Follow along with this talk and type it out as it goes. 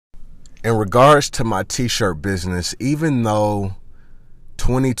In regards to my t-shirt business, even though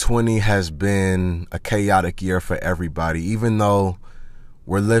 2020 has been a chaotic year for everybody, even though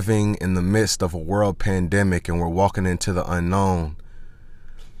we're living in the midst of a world pandemic and we're walking into the unknown,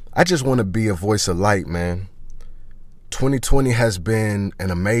 I just want to be a voice of light, man. 2020 has been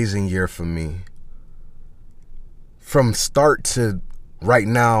an amazing year for me. From start to right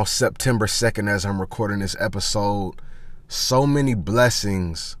now, September 2nd, as I'm recording this episode, so many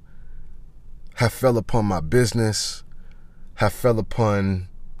blessings have fell upon my business, have fell upon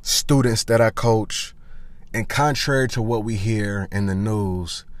students that I coach. And contrary to what we hear in the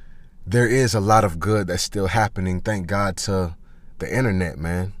news, there is a lot of good that's still happening. Thank God to the internet,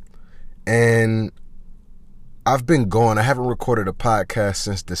 man. And I've been gone. I haven't recorded a podcast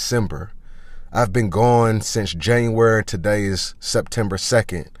since December. I've been gone since January. Today is September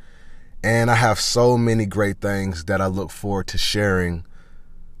 2nd. And I have so many great things that I look forward to sharing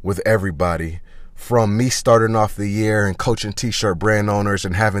with everybody. From me starting off the year and coaching t-shirt brand owners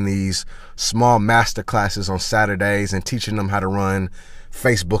and having these small master classes on Saturdays and teaching them how to run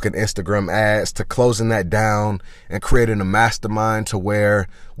Facebook and Instagram ads, to closing that down and creating a mastermind to where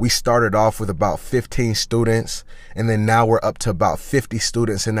we started off with about 15 students, and then now we're up to about 50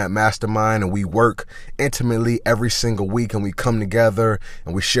 students in that mastermind, and we work intimately every single week, and we come together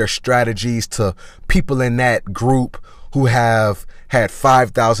and we share strategies to people in that group who have had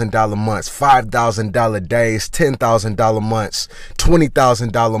 $5,000 months, $5,000 days, $10,000 months,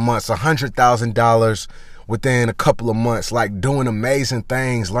 $20,000 months, $100,000 within a couple of months, like doing amazing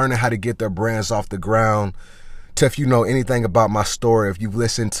things, learning how to get their brands off the ground. To, if you know anything about my story, if you've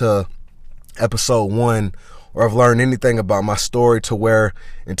listened to episode 1, or have learned anything about my story, to where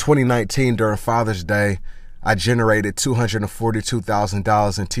in 2019 during Father's Day, I generated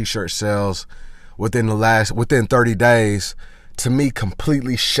 $242,000 in t-shirt sales within 30 days, to me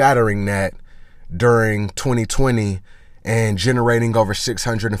completely shattering that during 2020 and generating over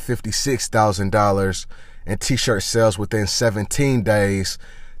 $656,000 in t-shirt sales within 17 days,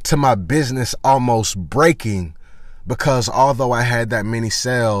 to my business almost breaking, because although I had that many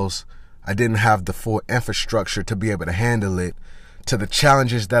sales, I didn't have the full infrastructure to be able to handle it, to the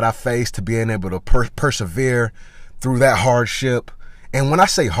challenges that I faced, to being able to persevere through that hardship. And when I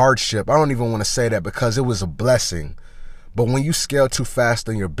say hardship, I don't even want to say that, because it was a blessing. But when you scale too fast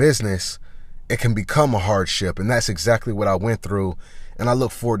in your business, it can become a hardship. And that's exactly what I went through. And I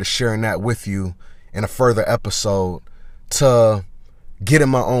look forward to sharing that with you in a further episode. To getting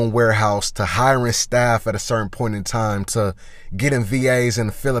my own warehouse, to hiring staff at a certain point in time, to getting VAs in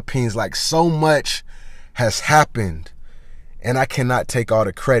the Philippines. Like, so much has happened, and I cannot take all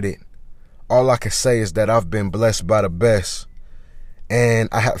the credit. All I can say is that I've been blessed by the best. And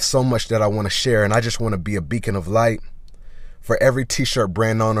I have so much that I want to share, and I just want to be a beacon of light for every t-shirt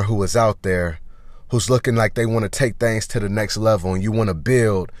brand owner who is out there, who's looking like they want to take things to the next level, and you want to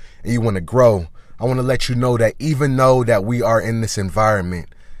build and you want to grow. I want to let you know that even though that we are in this environment,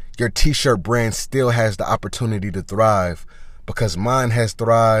 your t-shirt brand still has the opportunity to thrive, because mine has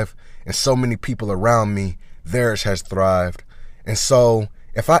thrived, and so many people around me, theirs has thrived. And so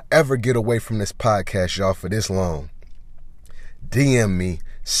if I ever get away from this podcast, y'all, for this long, DM me,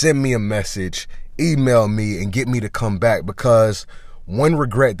 send me a message, email me, and get me to come back, because one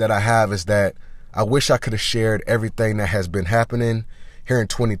regret that I have is that I wish I could have shared everything that has been happening here in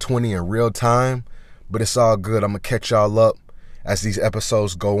 2020 in real time, but it's all good. I'm going to catch y'all up as these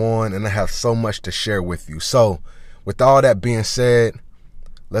episodes go on, and I have so much to share with you. So with all that being said,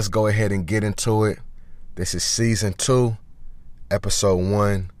 let's go ahead and get into it. This is season 2, episode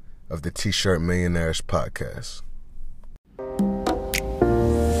 1 of the T-Shirt Millionaires podcast.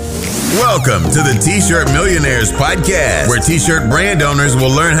 Welcome to the T-Shirt Millionaires podcast, where T-shirt brand owners will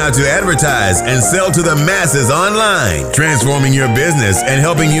learn how to advertise and sell to the masses online, transforming your business and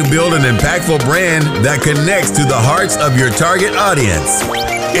helping you build an impactful brand that connects to the hearts of your target audience.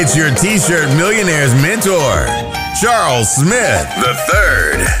 It's your T-Shirt Millionaires mentor, Charles Smith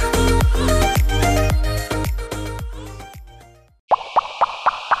III.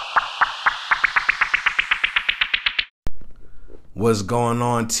 What's going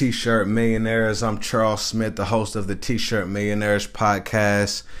on, T-Shirt Millionaires? I'm Charles Smith, the host of the T-Shirt Millionaires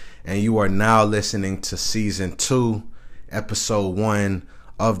podcast, and you are now listening to season 2, episode 1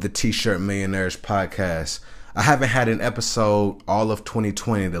 of the T-Shirt Millionaires podcast. I haven't had an episode all of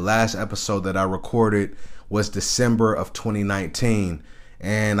 2020. The last episode that I recorded was December of 2019,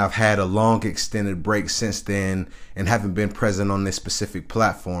 and I've had a long extended break since then and haven't been present on this specific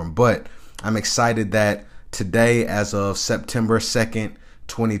platform. But I'm excited that today, as of September 2nd,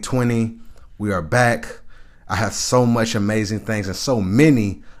 2020, we are back. I have so much amazing things and so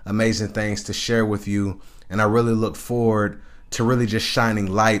many amazing things to share with you. And I really look forward to really just shining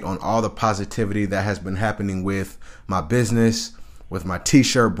light on all the positivity that has been happening with my business, with my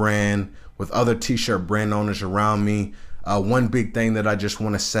t-shirt brand, with other t-shirt brand owners around me. One big thing that I just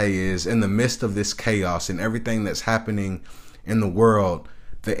want to say is, in the midst of this chaos and everything that's happening in the world,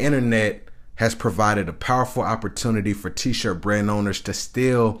 the internet has provided a powerful opportunity for t-shirt brand owners to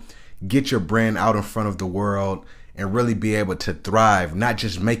still get your brand out in front of the world and really be able to thrive, not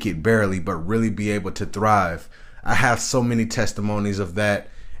just make it barely, but really be able to thrive. I have so many testimonies of that,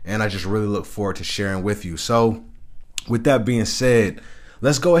 and I just really look forward to sharing with you. So with that being said,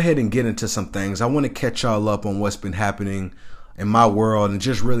 let's go ahead and get into some things. I want to catch y'all up on what's been happening in my world and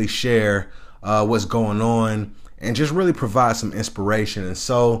just really share what's going on and just really provide some inspiration. And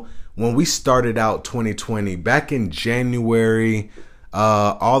so when we started out 2020, back in January,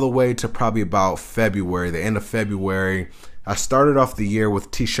 all the way to probably about February, the end of February, I started off the year with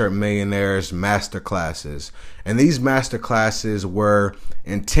T-Shirt Millionaires Masterclasses. And these masterclasses were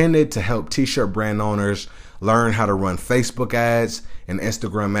intended to help T-shirt brand owners learn how to run Facebook ads and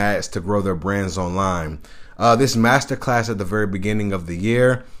Instagram ads to grow their brands online. This masterclass at the very beginning of the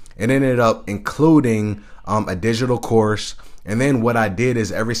year, it ended up including a digital course. And then what I did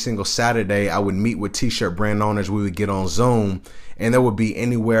is every single Saturday, I would meet with T-shirt brand owners. We would get on Zoom, and there would be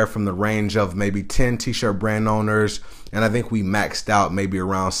anywhere from the range of maybe 10 T-shirt brand owners. And I think we maxed out maybe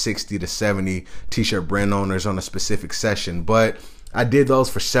around 60 to 70 T-shirt brand owners on a specific session. But I did those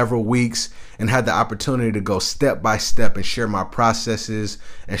for several weeks and had the opportunity to go step by step and share my processes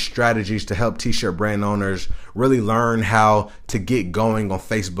and strategies to help T-shirt brand owners really learn how to get going on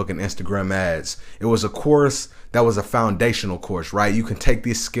Facebook and Instagram ads. It was a course that was a foundational course, right? You can take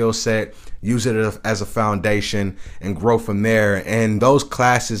this skill set, use it as a foundation, and grow from there. And those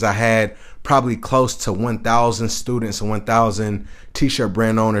classes, I had probably close to 1,000 students and 1,000 T-shirt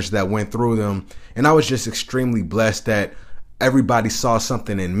brand owners that went through them. And I was just extremely blessed that everybody saw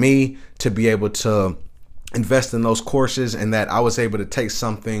something in me to be able to invest in those courses, and that I was able to take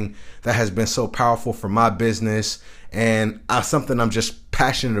something that has been so powerful for my business and something I'm just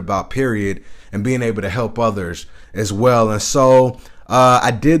passionate about, period, and being able to help others as well. And so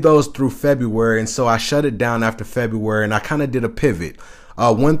I did those through February, and so I shut it down after February, and I kind of did a pivot.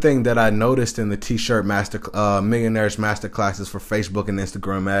 One thing that I noticed in the T-shirt Millionaires Masterclasses for Facebook and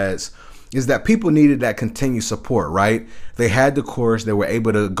Instagram ads is that people needed that continued support, right? They had the course, they were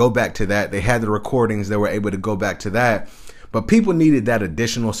able to go back to that. They had the recordings, they were able to go back to that. But people needed that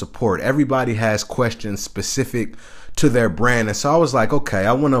additional support. Everybody has questions specific to their brand. And so I was like, okay,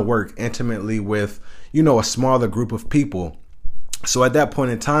 I want to work intimately with, a smaller group of people. So at that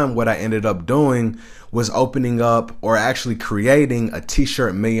point in time, what I ended up doing was opening up, or actually creating, a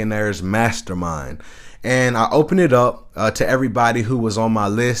T-shirt Millionaires Mastermind. And I opened it up to everybody who was on my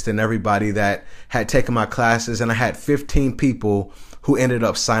list and everybody that had taken my classes. And I had 15 people who ended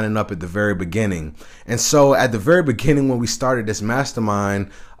up signing up at the very beginning. And so at the very beginning, when we started this mastermind,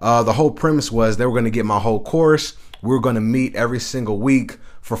 the whole premise was they were going to get my whole course. We were going to meet every single week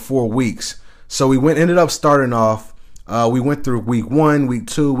for 4 weeks. So we ended up starting off. We went through week 1, week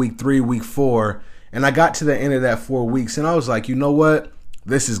 2, week 3, week 4. And I got to the end of that 4 weeks and I was like, you know what?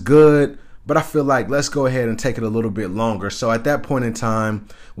 This is good. But I feel like let's go ahead and take it a little bit longer. So at that point in time,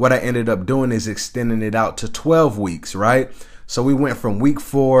 what I ended up doing is extending it out to 12 weeks, right? So we went from week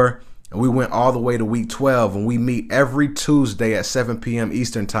 4 and we went all the way to week 12, and we meet every Tuesday at 7 p.m.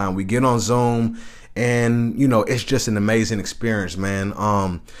 Eastern time. We get on Zoom, and it's just an amazing experience, man.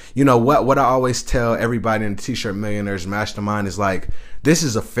 What I always tell everybody in the T-shirt Millionaires Mastermind is like, this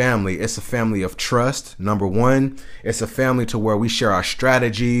is a family. It's a family of trust. Number one, it's a family to where we share our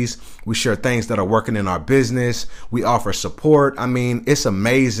strategies. We share things that are working in our business. We offer support. I mean, it's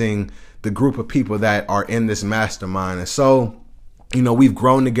amazing, the group of people that are in this mastermind. And so, we've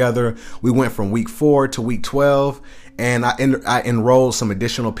grown together. We went from week 4 to week 12, and I enrolled some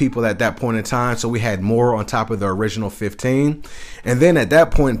additional people at that point in time. So we had more on top of the original 15. And then at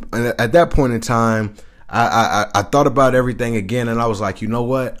that point in time, I thought about everything again, and I was like, you know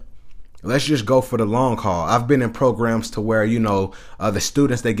what? Let's just go for the long haul. I've been in programs to where, the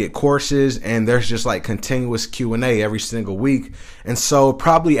students, they get courses and there's just like continuous Q&A every single week. And so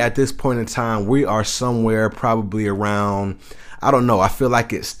probably at this point in time, we are somewhere probably around, I don't know, I feel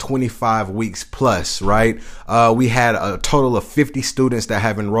like it's 25 weeks plus, right? We had a total of 50 students that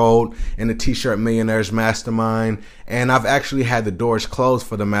have enrolled in the T-shirt Millionaires Mastermind. And I've actually had the doors closed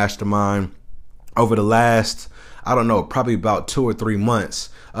for the mastermind over the last, I don't know, probably about 2 or 3 months,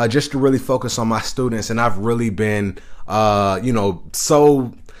 just to really focus on my students. And I've really been,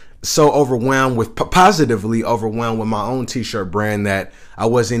 so so overwhelmed with positively overwhelmed with my own t-shirt brand that I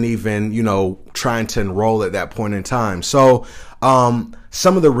wasn't even, trying to enroll at that point in time. So,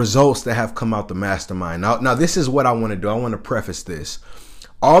 some of the results that have come out the mastermind. Now this is what I want to do. I want to preface this.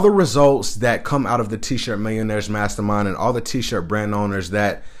 All the results that come out of the T-Shirt Millionaires Mastermind and all the t-shirt brand owners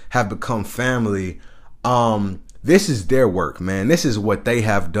that have become family, this is their work, man. This is what they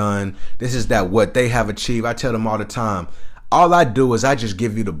have done. This is what they have achieved. I tell them all the time, all I do is I just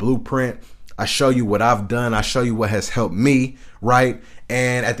give you the blueprint. I show you what I've done. I show you what has helped me, right?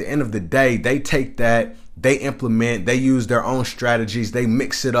 And at the end of the day, they take that, they implement, they use their own strategies, they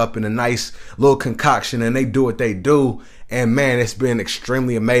mix it up in a nice little concoction, and they do what they do. And man, it's been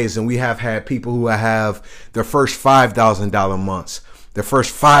extremely amazing. We have had people who have their first $5,000 months, their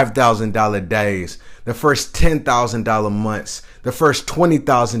first $5,000 days, the first $10,000 months, the first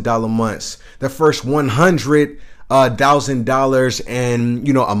 $20,000 months, the first $100,000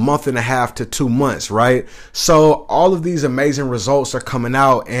 in, a month and a half to 2 months, right? So all of these amazing results are coming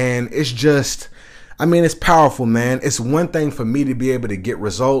out, and it's just, it's powerful, man. It's one thing for me to be able to get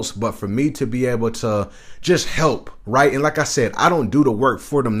results, but for me to be able to just help, right? And like I said, I don't do the work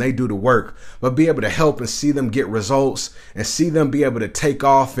for them. They do the work, but be able to help and see them get results and see them be able to take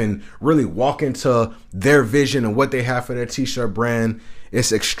off and really walk into their vision and what they have for their t-shirt brand.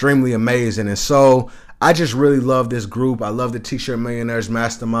 It's extremely amazing. And so I just really love this group. I love the T-Shirt Millionaires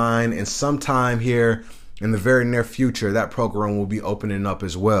Mastermind, and sometime here in the very near future, that program will be opening up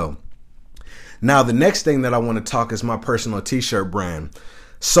as well. Now, the next thing that I want to talk is my personal t-shirt brand.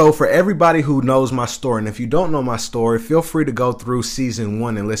 So for everybody who knows my story, and if you don't know my story, feel free to go through season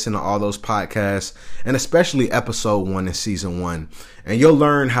 1 and listen to all those podcasts, and especially episode 1 in season 1. And you'll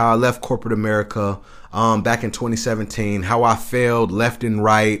learn how I left corporate America back in 2017, how I failed left and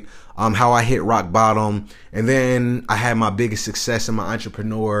right, how I hit rock bottom. And then I had my biggest success in my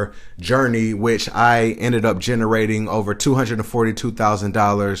entrepreneur journey, which I ended up generating over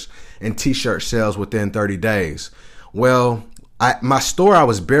 $242,000 in t-shirt sales within 30 days. Well, my store, I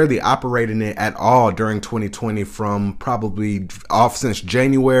was barely operating it at all during 2020, from probably off since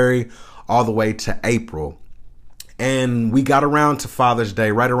January all the way to April. And we got around to Father's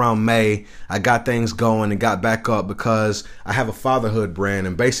Day, right around May. I got things going and got back up because I have a fatherhood brand.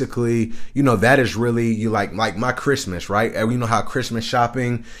 And basically, that is really like my Christmas, right? And you know how Christmas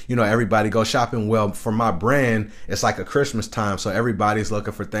shopping, everybody goes shopping. Well, for my brand, it's like a Christmas time. So everybody's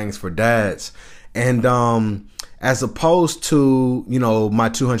looking for things for dads. And as opposed to, my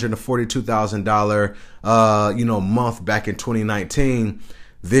 $242,000, month back in 2019,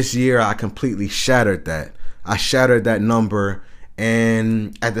 this year I completely shattered that. I shattered that number,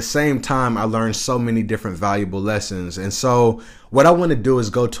 and at the same time, I learned so many different valuable lessons. And so what I want to do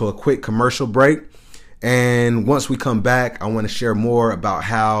is go to a quick commercial break. And once we come back, I want to share more about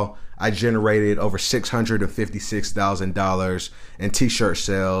how I generated over $656,000 in t-shirt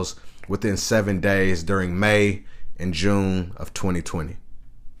sales within 7 days during May and June of 2020.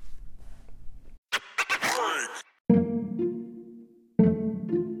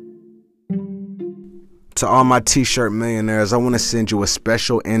 To all my T-Shirt Millionaires, I want to send you a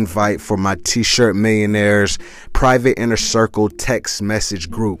special invite for my T-Shirt Millionaires private inner circle text message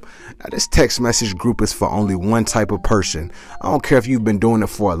group. Now, this text message group is for only one type of person. I don't care if you've been doing it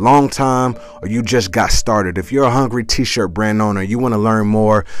for a long time or you just got started. If you're a hungry T-shirt brand owner, you want to learn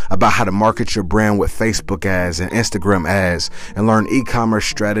more about how to market your brand with Facebook ads and Instagram ads, and learn e-commerce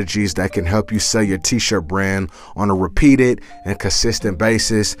strategies that can help you sell your T-shirt brand on a repeated and consistent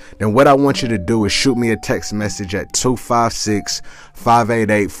basis, then what I want you to do is shoot me a text message at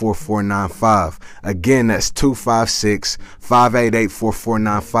 256-588-4495. Again, that's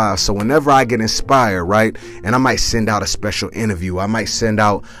 256-588-4495. So whenever I get inspired, right, and I might send out a special interview, I might send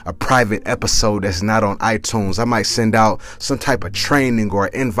out a private episode that's not on iTunes, I might send out some type of training or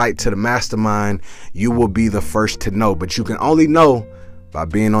invite to the mastermind, you will be the first to know. But you can only know by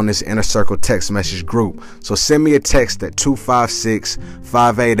being on this Inner Circle text message group. So send me a text at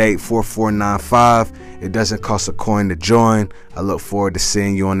 256-588-4495. It doesn't cost a coin to join. I look forward to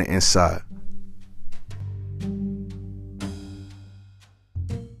seeing you on the inside.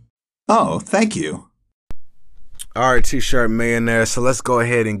 Oh, thank you. All right, T-Shirt Millionaires. So let's go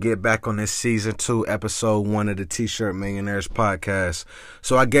ahead and get back on this season 2, episode 1 of the T-Shirt Millionaires podcast.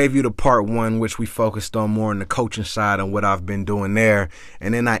 So I gave you the part 1, which we focused on more on the coaching side and what I've been doing there.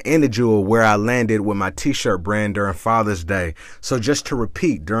 And then I ended you with where I landed with my T-shirt brand during Father's Day. So just to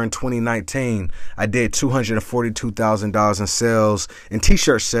repeat, during 2019, I did $242,000 in sales, in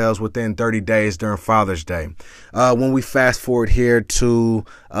T-shirt sales within 30 days during Father's Day. When we fast forward here to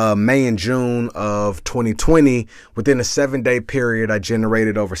May and June of 2020, Within a 7-day period, I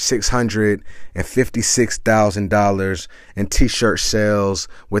generated over $656,000 in t-shirt sales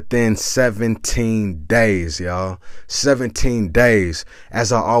within 17 days, y'all. 17 days.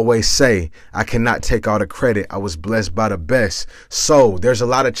 As I always say, I cannot take all the credit. I was blessed by the best. So there's a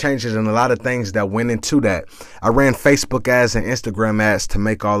lot of changes and a lot of things that went into that. I ran Facebook ads and Instagram ads to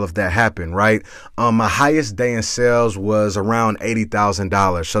make all of that happen, right? My highest day in sales was around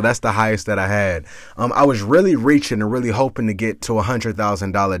 $80,000. So that's the highest that I had. I was really reaching and really hoping to get to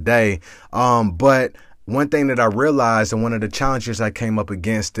 $100,000 day. But one thing that I realized, and one of the challenges I came up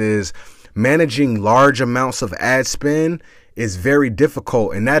against, is managing large amounts of ad spend is very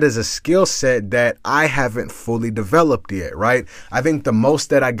difficult, and that is a skill set that I haven't fully developed yet, right? I think the most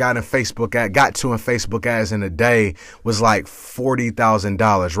that I got in Facebook ads in a day was like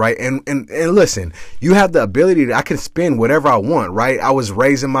 $40,000, right? And listen, you have the ability I can spend whatever I want, right? I was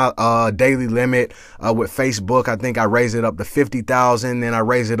raising my daily limit with Facebook. I think I raised it up to 50,000, then I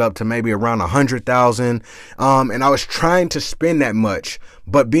raised it up to maybe around 100,000, and I was trying to spend that much.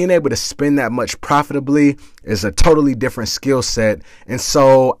 But being able to spend that much profitably is a totally different skill set. And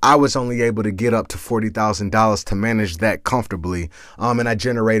so I was only able to get up to $40,000 to manage that comfortably. And I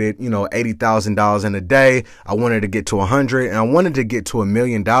generated, $80,000 in a day. I wanted to get to 100, and I wanted to get to $1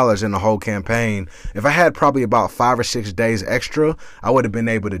 million in the whole campaign. If I had probably about 5 or 6 days extra, I would have been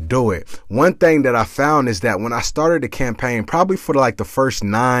able to do it. One thing that I found is that when I started the campaign, probably for like the first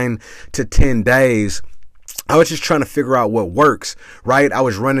 9 to 10 days, I was just trying to figure out what works, right? I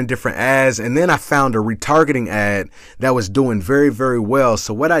was running different ads, and then I found a retargeting ad that was doing very, very well.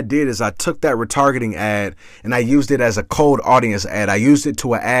 So what I did is I took that retargeting ad and I used it as a cold audience ad. I used it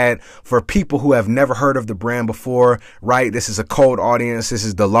to an ad for people who have never heard of the brand before, right? This is a cold audience. This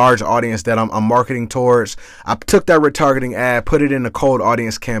is the large audience that I'm marketing towards. I took that retargeting ad, put it in a cold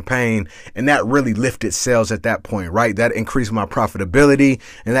audience campaign, and that really lifted sales at that point, right? That increased my profitability,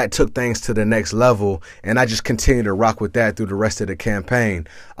 and that took things to the next level. And I just continue to rock with that through the rest of the campaign.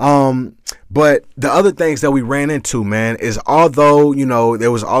 But the other things that we ran into, man, is although,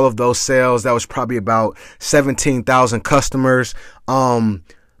 there was all of those sales, that was probably about 17,000 customers.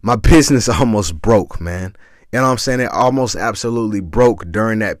 My business almost broke, man. You know what I'm saying? It almost absolutely broke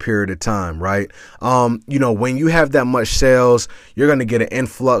during that period of time, right? When you have that much sales, you're going to get an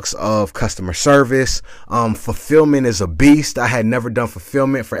influx of customer service. Fulfillment is a beast. I had never done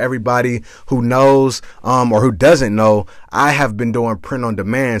fulfillment. For everybody who knows or who doesn't know, I have been doing print on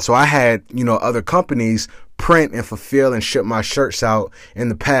demand. So I had, other companies print and fulfill and ship my shirts out in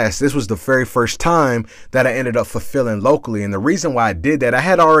the past. This was the very first time that I ended up fulfilling locally. And the reason why I did that, I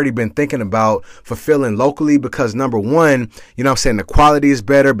had already been thinking about fulfilling locally because number one, the quality is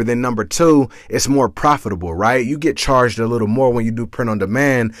better, but then number two, it's more profitable, right? You get charged a little more when you do print on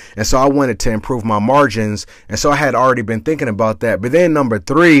demand. And so I wanted to improve my margins. And so I had already been thinking about that. But then number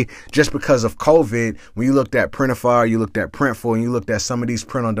three, just because of COVID, when you looked at Printify, you looked at Printful, and you looked at some of these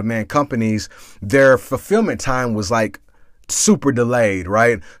print on demand companies, their fulfillment time was like super delayed,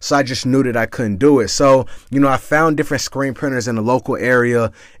 right? So I just knew that I couldn't do it. So, I found different screen printers in the local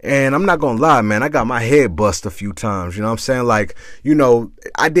area, and I'm not gonna lie, man, I got my head bust a few times. I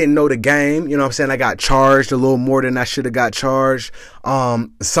didn't know the game. I got charged a little more than I should have got charged.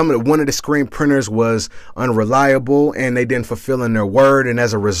 One of the screen printers was unreliable, and they didn't fulfill in their word, and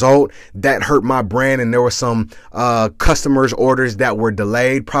as a result, that hurt my brand. And there were some customers' orders that were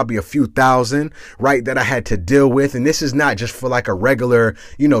delayed, probably a few thousand, right, that I had to deal with. And this is not just for like a regular,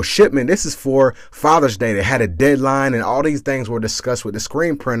 shipment. This is for Father's Day. They had a deadline, and all these things were discussed with the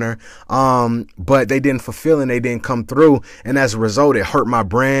screen printer, but they didn't fulfill and they didn't come through. And as a result, it hurt my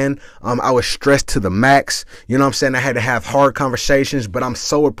brand. I was stressed to the max. I had to have hard conversations, but I'm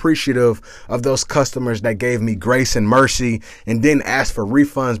so appreciative of those customers that gave me grace and mercy and didn't ask for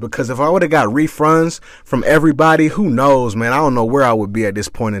refunds, because if I would have got refunds from everybody, who knows, man, I don't know where I would be at this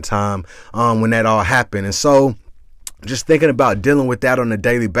point in time when that all happened. And so just thinking about dealing with that on a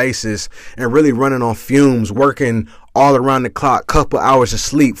daily basis and really running on fumes, working all around the clock, couple hours of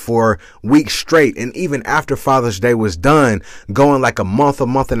sleep for weeks straight. And even after Father's Day was done, going like a month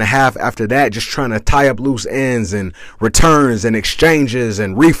and a half after that, just trying to tie up loose ends and returns and exchanges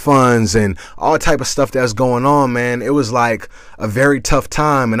and refunds and all type of stuff that's going on, man. It was like a very tough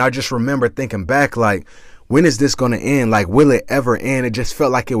time. And I just remember thinking back, like, when is this going to end? Like, will it ever end? It just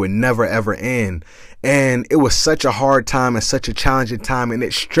felt like it would never, ever end. And it was such a hard time and such a challenging time, and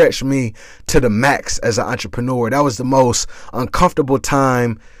it stretched me to the max as an entrepreneur. That was the most uncomfortable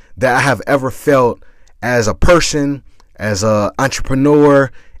time that I have ever felt as a person, as an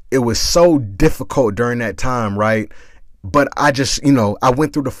entrepreneur. It was so difficult during that time, right? But I just, you know, I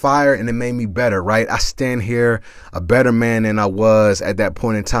went through the fire and it made me better, right? I stand here a better man than I was at that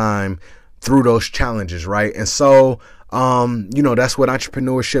point in time through those challenges, right? And so, you know, that's what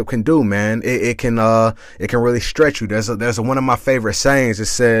entrepreneurship can do, man. It can really stretch you. There's one of my favorite sayings. It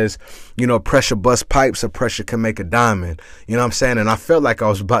says, you know, pressure busts pipes, or pressure can make a diamond. You know what I'm saying? And I felt like I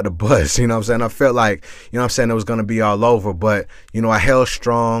was about to bust, you know what I'm saying? I felt like, you know what I'm saying, it was going to be all over, but, you know, I held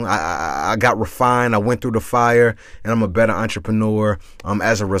strong. I got refined. I went through the fire, and I'm a better entrepreneur,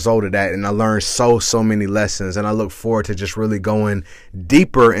 as a result of that. And I learned so many lessons, and I look forward to just really going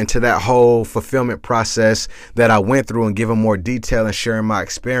deeper into that whole fulfillment process that I went through and giving more detail and sharing my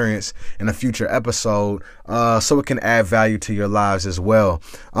experience in a future episode, so it can add value to your lives as well.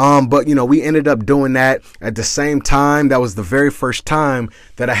 But you know, we ended up doing that at the same time. That was the very first time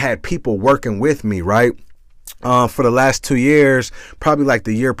that I had people working with me, right? For the last 2 years, probably like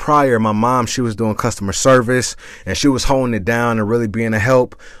the year prior, my mom, she was doing customer service and she was holding it down and really being a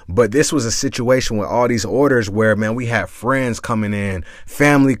help. But this was a situation with all these orders where, man, we had friends coming in,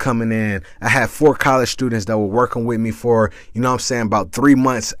 family coming in. I had 4 college students that were working with me for, you know what I'm saying, about 3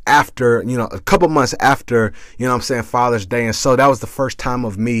 months after, you know, a couple months after, you know what I'm saying, Father's Day. And so that was the first time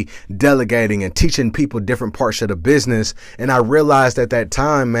of me delegating and teaching people different parts of the business. And I realized at that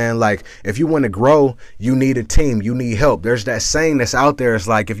time, man, like, if you want to grow, you need a team, you need help. There's that saying that's out there. It's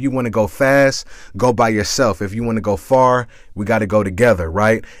like, if you want to go fast, go by yourself. If you want to go far, we got to go together,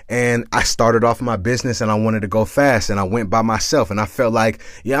 right? And I started off my business and I wanted to go fast, and I went by myself, and I felt like,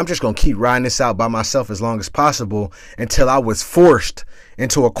 yeah, I'm just going to keep riding this out by myself as long as possible, until I was forced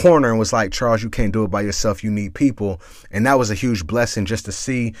into a corner and was like, Charles, you can't do it by yourself. You need people. And that was a huge blessing, just to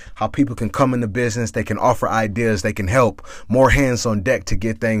see how people can come into business. They can offer ideas. They can help. More hands on deck to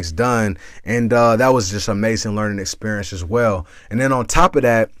get things done. And that was just an amazing learning experience as well. And then on top of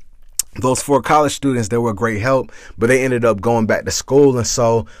that, those 4 college students, they were great help, but they ended up going back to school. And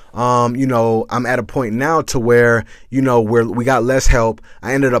so, you know, I'm at a point now to where, you know, where we got less help.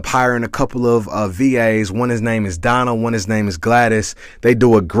 I ended up hiring a couple of VAs. One, his name is Donna. One, his name is Gladys. They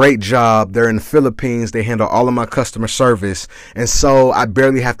do a great job. They're in the Philippines. They handle all of my customer service. And so I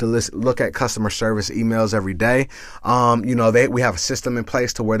barely have to look at customer service emails every day. You know, we have a system in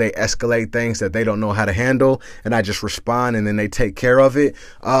place to where they escalate things that they don't know how to handle, and I just respond, and then they take care of it.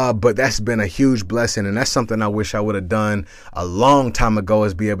 But that's been a huge blessing, and that's something I wish I would have done a long time ago,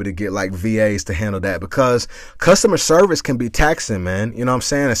 is be able to get like VAs to handle that, because customer service can be taxing, man. You know what I'm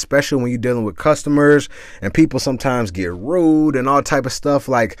saying? Especially when you're dealing with customers and people sometimes get rude and all type of stuff.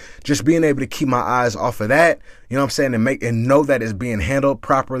 Like, just being able to keep my eyes off of that, you know what I'm saying, and know that it's being handled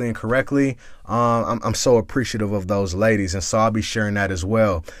properly and correctly. I'm so appreciative of those ladies, and so I'll be sharing that as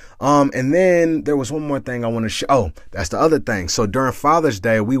well. And then there was one more thing I want to show. Oh, that's the other thing. So during Father's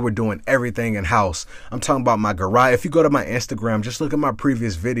Day, we were doing everything in house. I'm talking about my garage. If you go to my Instagram, just look at my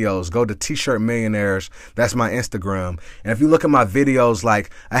previous videos. Go to T-Shirt Millionaires. That's my Instagram. And if you look at my videos,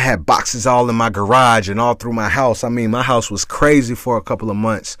 like, I had boxes all in my garage and all through my house. I mean, my house was crazy for a couple of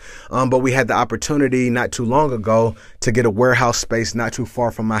months. But we had the opportunity not too long ago to get a warehouse space not too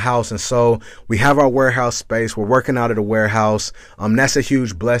far from my house. And so we have our warehouse space. We're working out of the warehouse. That's a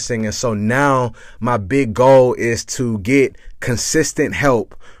huge blessing. And so now my big goal is to get consistent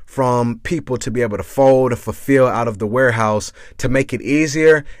help from people to be able to fold and fulfill out of the warehouse, to make it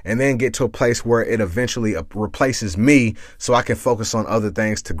easier, and then get to a place where it eventually replaces me, so I can focus on other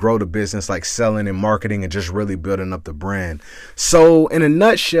things to grow the business, like selling and marketing and just really building up the brand. So in a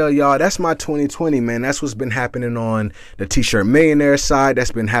nutshell, y'all, that's my 2020, man. That's what's been happening on the T-Shirt Millionaire side.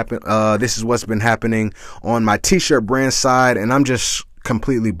 That's been this is what's been happening on my T-shirt brand side, and I'm just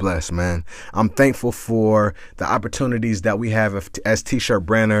completely blessed, man. I'm thankful for the opportunities that we have as T-shirt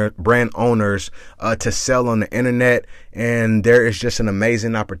brand owners to sell on the internet, and there is just an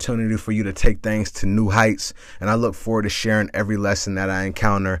amazing opportunity for you to take things to new heights, and I look forward to sharing every lesson that I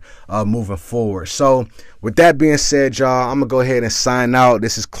encounter moving forward. So with that being said, y'all, I'm gonna go ahead and sign out.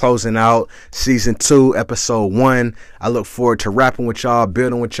 This is closing out season 2, episode 1. I look forward to rapping with y'all,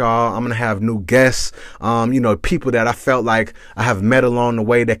 building with y'all. I'm gonna have new guests, you know, people that I felt like I have met along the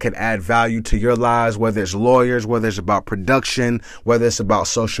way that could add value to your lives, whether it's lawyers, whether it's about production, whether it's about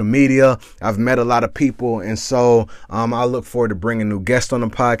social media. I've met a lot of people, and so I look forward to bringing new guests on the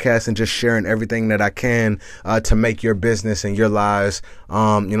podcast and just sharing everything that I can to make your business and your lives, you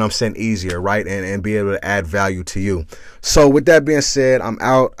know what I'm saying, easier, right? And be able to add value to you. So with that being said, I'm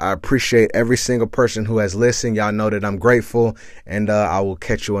out. I appreciate every single person who has listened. Y'all know that I'm grateful, and I will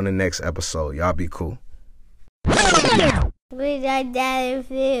catch you on the next episode. Y'all be cool. Leave our daddy a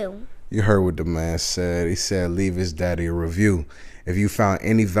review. You heard what the man said. He said leave his daddy a review. If you found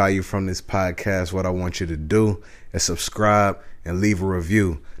any value from this podcast, what I want you to do is subscribe and leave a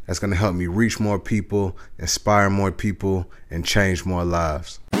review. That's going to help me reach more people, inspire more people, and change more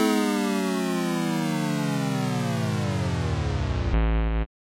lives.